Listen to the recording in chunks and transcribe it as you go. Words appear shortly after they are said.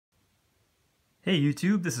Hey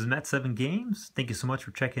YouTube, this is Matt7Games. Thank you so much for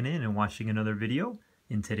checking in and watching another video.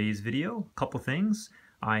 In today's video, a couple things.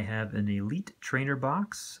 I have an Elite Trainer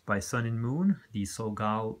box by Sun and Moon, the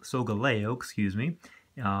Solgaleo,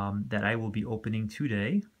 that I will be opening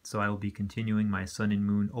today. So I will be continuing my Sun and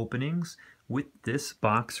Moon openings with this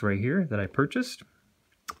box right here that I purchased.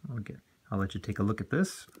 I'll let you take a look at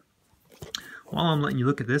this. While I'm letting you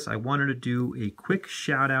look at this, I wanted to do a quick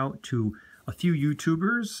shout out to a few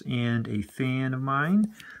YouTubers and a fan of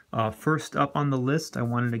mine. First up on the list, I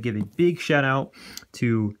wanted to give a big shout out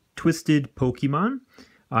to Twiztid Pokemon.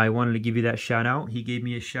 I wanted to give you that shout out. He gave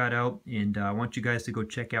me a shout out, and I want you guys to go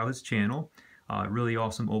check out his channel. Really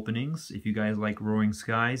awesome openings. If you guys like Roaring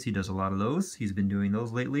Skies, he does a lot of those. He's been doing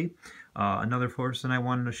those lately. Another person I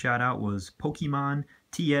wanted to shout out was Pokemon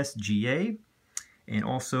TSGA. And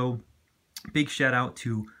also, big shout out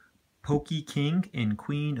to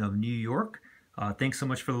POKEKINGNQUEEN of New York. Thanks so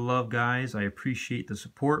much for the love, guys. I appreciate the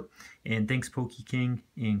support. And thanks,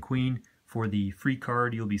 POKEKINGNQUEEN, for the free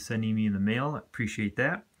card you'll be sending me in the mail. I appreciate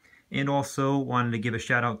that. And also wanted to give a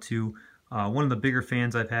shout out to one of the bigger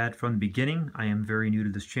fans I've had from the beginning. I am very new to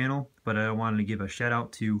this channel, but I wanted to give a shout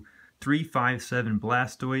out to 357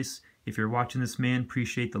 Blastoise. If you're watching this, man,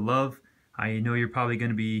 appreciate the love. I know you're probably going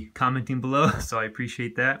to be commenting below, so I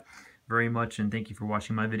appreciate that very much, and thank you for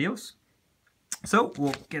watching my videos. So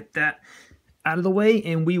we'll get that out of the way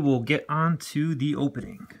and we will get on to the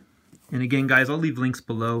opening. And again, guys, I'll leave links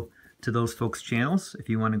below to those folks' channels. If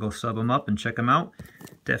you want to go sub them up and check them out,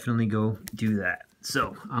 definitely go do that.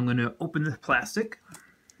 So I'm going to open the plastic.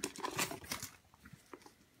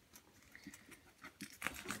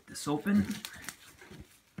 Get this open.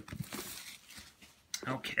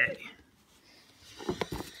 Okay.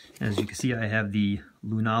 As you can see, I have the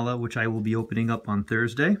Lunala, which I will be opening up on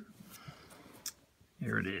Thursday.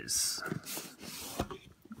 Here it is.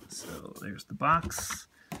 So there's the box.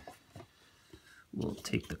 We'll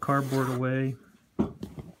take the cardboard away. Let's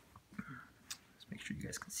make sure you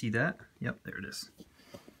guys can see that. Yep, there it is.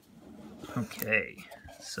 Okay,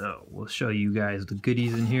 so we'll show you guys the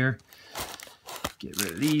goodies in here. Get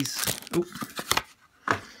rid of these. Oh,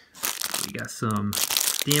 we got some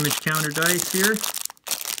damage counter dice here.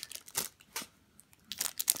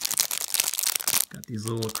 Got these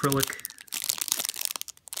little acrylic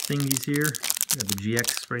thingies here. Got the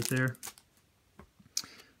GX right there.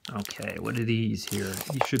 Okay, what are these here?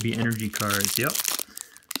 These should be energy cards. Yep.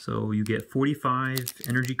 So you get 45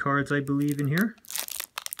 energy cards, I believe, in here.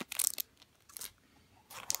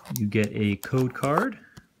 You get a code card,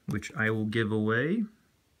 which I will give away.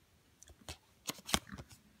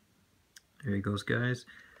 There it goes, guys.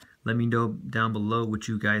 Let me know down below what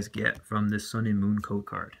you guys get from this Sun and Moon code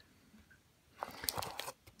card.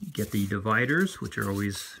 You get the dividers, which are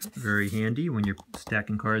always very handy when you're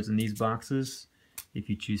stacking cards in these boxes, if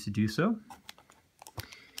you choose to do so.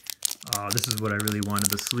 This is what I really wanted,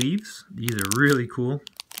 the sleeves. These are really cool.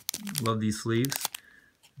 Love these sleeves.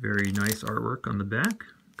 Very nice artwork on the back.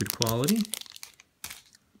 Good quality.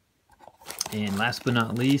 And last but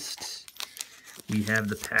not least, we have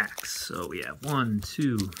the packs. So we have 1,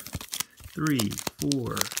 2, 3,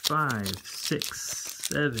 4, 5, 6,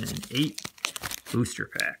 7, 8 booster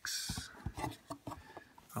packs.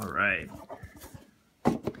 All right.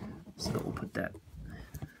 So we'll put that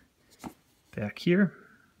back here.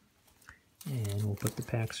 And we'll put the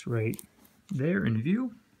packs right there in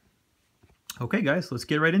view. Okay, guys, let's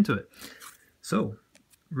get right into it. So,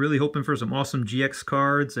 really hoping for some awesome GX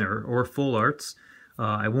cards or full arts.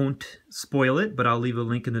 I won't spoil it, but I'll leave a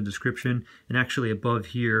link in the description. And actually above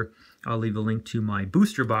here, I'll leave a link to my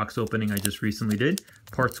booster box opening I just recently did.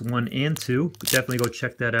 Parts 1 and 2. Definitely go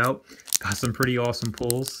check that out. Got some pretty awesome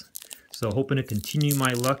pulls. So hoping to continue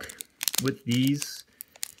my luck with these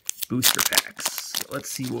booster packs. So let's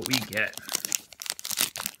see what we get.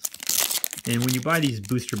 And when you buy these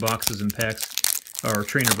booster boxes and packs, or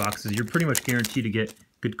trainer boxes, you're pretty much guaranteed to get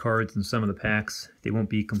good cards in some of the packs. They won't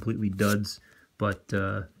be completely duds. But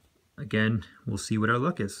again, we'll see what our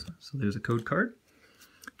luck is. So there's a code card.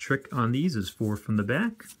 Trick on these is 4 from the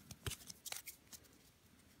back.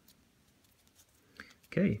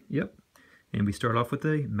 Okay, yep. And we start off with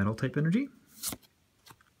a metal type energy.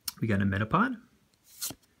 We got a Metapod,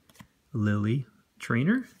 Lily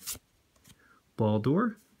Trainer,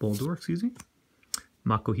 Boldore,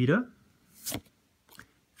 Makuhita,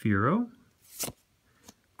 Furo,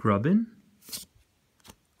 Grubbin,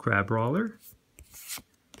 Crabrawler,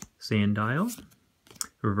 Sandile,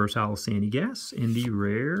 Reverse Hollow Sandy Gas, and the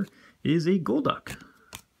rare is a Golduck.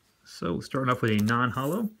 So starting off with a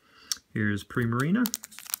non-hollow, here's Primarina,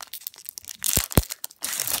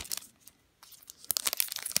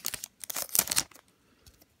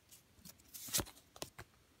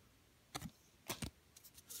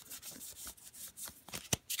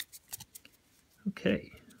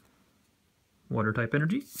 Okay. Water type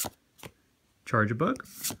energy. Charge-a-Bug.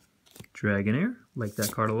 Dragonair, like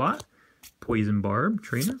that card a lot. Poison Barb,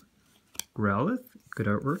 Trainer. Growlithe, good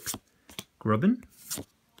artwork. Grubbin.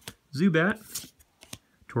 Zubat.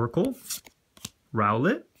 Torkoal.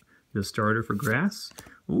 Rowlet, the starter for grass.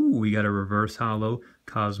 Ooh, we got a reverse holo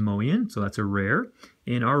Cosmoian, so that's a rare.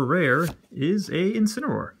 And our rare is a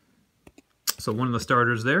Incineroar. So one of the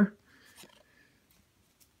starters there.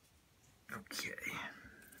 Okay.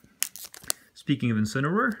 Speaking of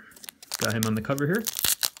Incineroar, got him on the cover here.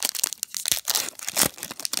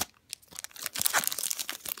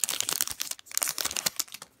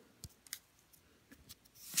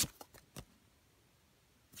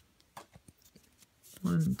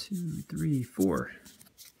 One, two, three, four.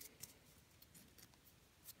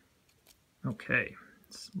 Okay.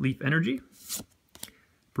 It's Leaf Energy.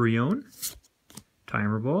 Brion.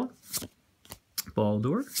 Timer Ball.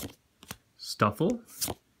 Baldur. Stuffle.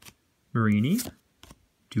 Marini.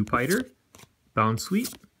 Dewpider.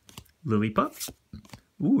 Bounsweet. Lillipup.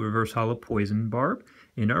 Ooh, reverse holo Poison Barb.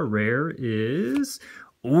 And our rare is...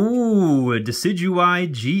 ooh, a Decidueye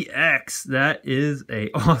GX. That is a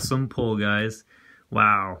awesome pull, guys.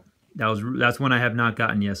 Wow. That's one I have not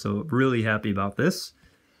gotten yet, so really happy about this.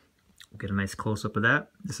 We'll get a nice close-up of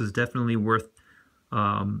that. This is definitely worth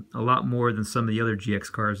a lot more than some of the other GX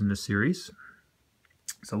cards in this series.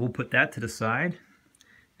 So we'll put that to the side.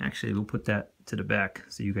 Actually, we'll put that to the back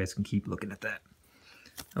so you guys can keep looking at that.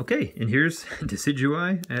 Okay, and here's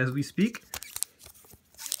Decidueye as we speak.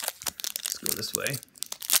 Let's go this way.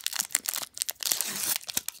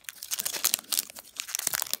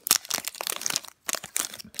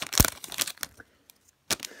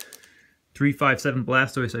 $357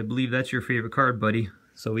 Blastoise, I believe that's your favorite card, buddy.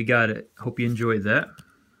 So we got it. Hope you enjoyed that.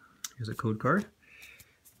 Here's a code card.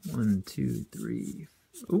 1, 2, 3.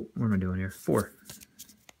 Oh, what am I doing here? 4.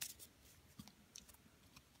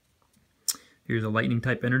 Here's a lightning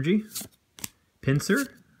type energy. Pinsir,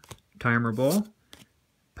 Timer Ball,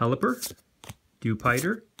 Pelipper,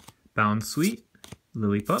 Dewpider, Bounsweet,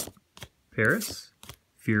 Lillipup, Paris,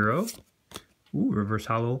 Fearow. Ooh, reverse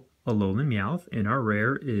holo Alolan Meowth, and our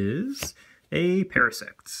rare is a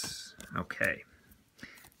Parasect. Okay.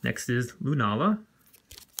 Next is Lunala,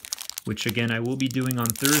 which again I will be doing on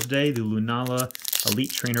Thursday, the Lunala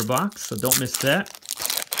Elite Trainer box, so don't miss that.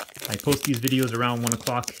 I post these videos around 1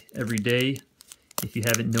 o'clock every day, if you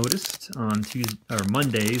haven't noticed, on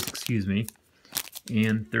Mondays, excuse me,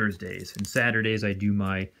 and Thursdays. And Saturdays I do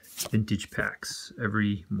my vintage packs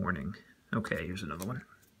every morning. Okay, here's another one.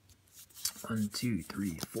 1, 2,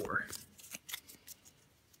 3, 4.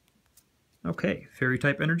 Okay, Fairy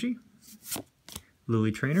type energy.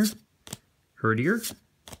 Lily Trainer. Herdier.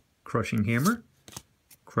 Crushing Hammer.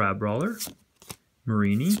 Crabrawler.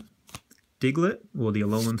 Marini. Diglett, well, the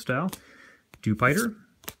Alolan style. Dewpider.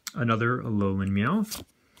 Another Alolan Meowth.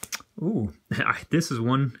 Ooh, this is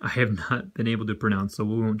one I have not been able to pronounce, so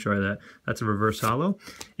we won't try that. That's a reverse holo.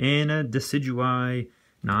 And a Decidueye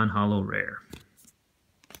non-holo rare.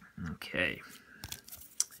 Okay,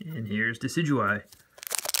 and here's Decidueye.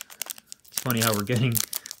 It's funny how we're getting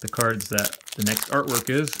the cards that the next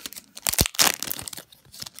artwork is.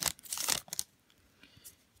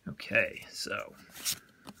 Okay, so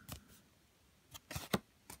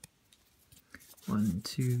 1,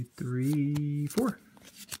 2, 3, 4.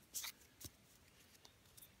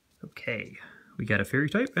 Okay, we got a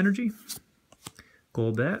Fairy type energy,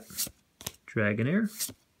 Golbat, Dragonair,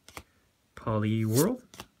 Poliwhirl,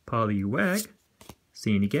 Poliwag,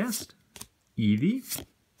 Sandygast, Eevee,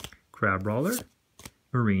 Crabrawler,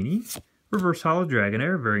 Marini, reverse holo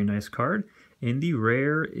Dragonair, very nice card. And the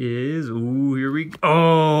rare is, ooh, here we go.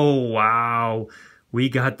 Oh, wow. We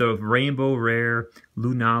got the Rainbow Rare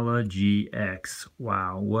Lunala GX.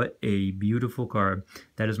 Wow, what a beautiful card.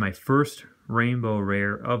 That is my first Rainbow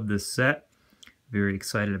Rare of the set. Very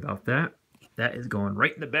excited about that. That is going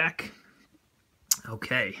right in the back.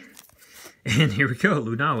 Okay. And here we go,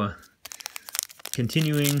 Lunala.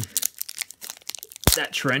 Continuing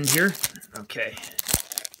that trend here. Okay.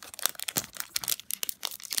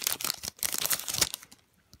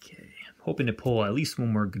 Okay. Hoping to pull at least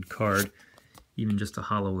one more good card. Even just a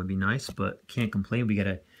holo would be nice, but can't complain. We got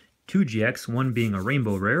a 2 GX, one being a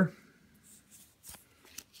Rainbow Rare.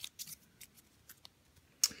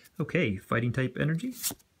 Okay, Fighting type energy.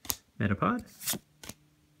 Metapod.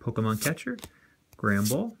 Pokemon Catcher.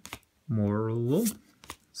 Granbull. Morlul,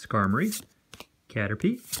 Skarmory,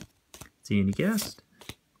 Caterpie, Sandygast,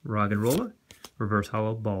 Roggenrola, reverse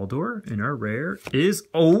holo Baldur, and our rare is,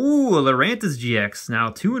 oh, a Lurantis GX. Now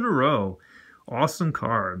 2 in a row. Awesome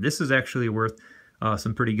card. This is actually worth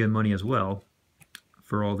some pretty good money as well.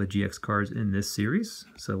 for all the GX cards in this series.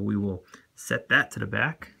 So we will set that to the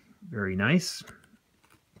back. Very nice.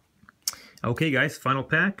 Okay guys, final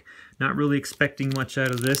pack. Not really expecting much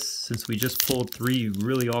out of this since we just pulled 3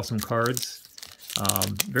 really awesome cards.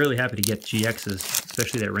 Really happy to get GXs,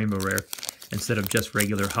 especially that Rainbow Rare, instead of just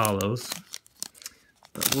regular holos.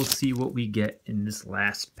 But we'll see what we get in this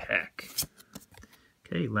last pack.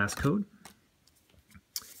 Okay, last code.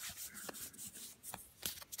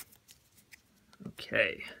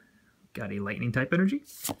 Okay, got a lightning type energy,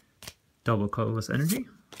 double colorless energy,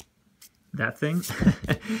 that thing,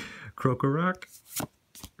 Krokorok,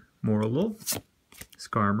 Morlul,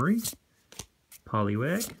 Skarmory,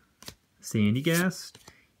 Poliwag, Sandygast,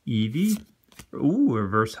 Eevee, ooh,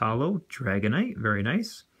 reverse holo, Dragonite, very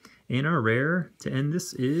nice. And our rare to end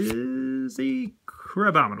this is a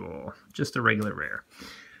Crabominable, just a regular rare.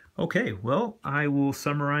 Okay, well, I will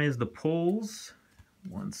summarize the pulls.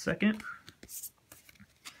 1 second.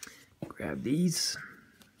 Grab these.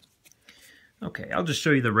 Okay, I'll just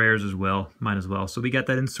show you the rares as well, might as well. So we got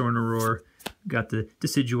that Incineroar, got the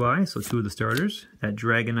Decidueye, so 2 of the starters, that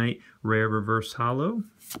Dragonite rare reverse holo,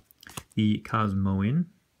 the Cosmoem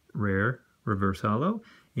rare reverse holo,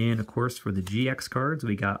 and of course for the GX cards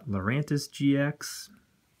we got Lurantis GX,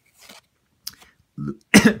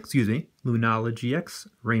 excuse me, Lunala GX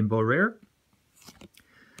Rainbow Rare,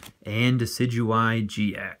 and Decidueye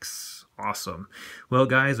GX. Awesome. Well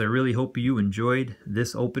guys, I really hope you enjoyed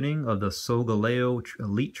this opening of the Solgaleo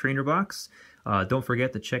Elite Trainer Box. Don't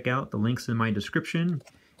forget to check out the links in my description.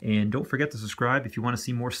 And don't forget to subscribe if you want to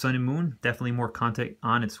see more Sun and Moon. Definitely more content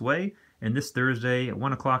on its way. And this Thursday at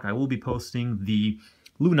 1 o'clock, I will be posting the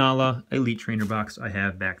Lunala Elite Trainer Box I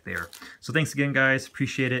have back there. So thanks again, guys.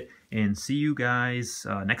 Appreciate it. And see you guys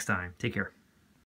next time. Take care.